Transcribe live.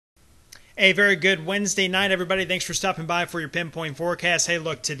Hey, very good Wednesday night, everybody. Thanks for stopping by for your PinPoint forecast. Hey,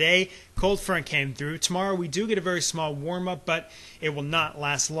 look, today, cold front came through. Tomorrow, we do get a very small warm-up, but it will not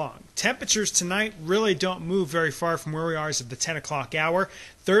last long. Temperatures tonight really don't move very far from where we are as of the 10 o'clock hour.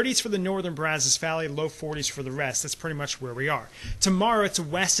 30s for the northern Brazos Valley, low 40s for the rest. That's pretty much where we are. Tomorrow, it's a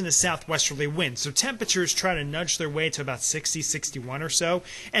west and a southwesterly wind, so temperatures try to nudge their way to about 60, 61 or so,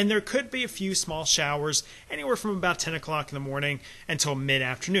 and there could be a few small showers anywhere from about 10 o'clock in the morning until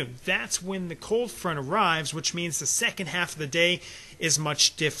mid-afternoon. That's when the cold front arrives, which means the second half of the day is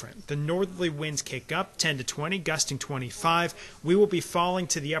much different. The northerly winds kick up 10 to 20, gusting 25. We will be falling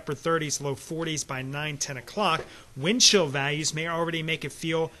to the upper 30s, low 40s by 9, 10 o'clock. Wind chill values may already make it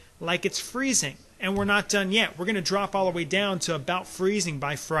feel like it's freezing. And we're not done yet. We're going to drop all the way down to about freezing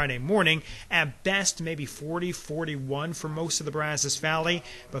by Friday morning. At best, maybe 40, 41 for most of the Brazos Valley,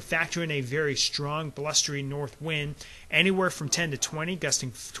 but factor in a very strong, blustery north wind, anywhere from 10 to 20,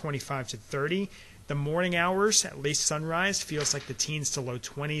 gusting 25 to 30. The morning hours, at least sunrise, feels like the teens to low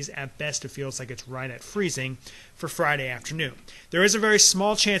 20s. At best, it feels like it's right at freezing for Friday afternoon. There is a very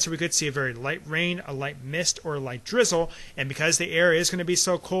small chance that we could see a very light rain, a light mist, or a light drizzle, and because the air is going to be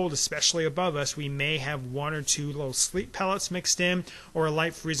so cold, especially above us, we may have one or two little sleet pellets mixed in, or a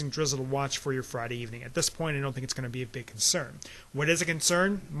light freezing drizzle to watch for your Friday evening. At this point, I don't think it's going to be a big concern. What is a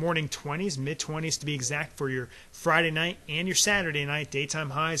concern? Morning 20s, mid-20s to be exact for your Friday night and your Saturday night.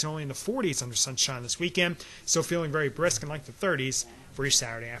 Daytime highs are only in the 40s under sunshine this weekend, so feeling very brisk and like the 30s for your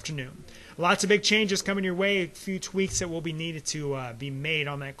Saturday afternoon. Lots of big changes coming your way, a few tweaks that will be needed to be made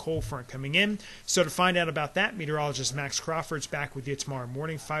on that cold front coming in. So to find out about that, meteorologist Max Crawford's back with you tomorrow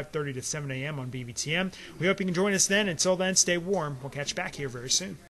morning, 5:30 to 7 a.m. on BBTM. We hope you can join us then. Until then, stay warm. We'll catch you back here very soon.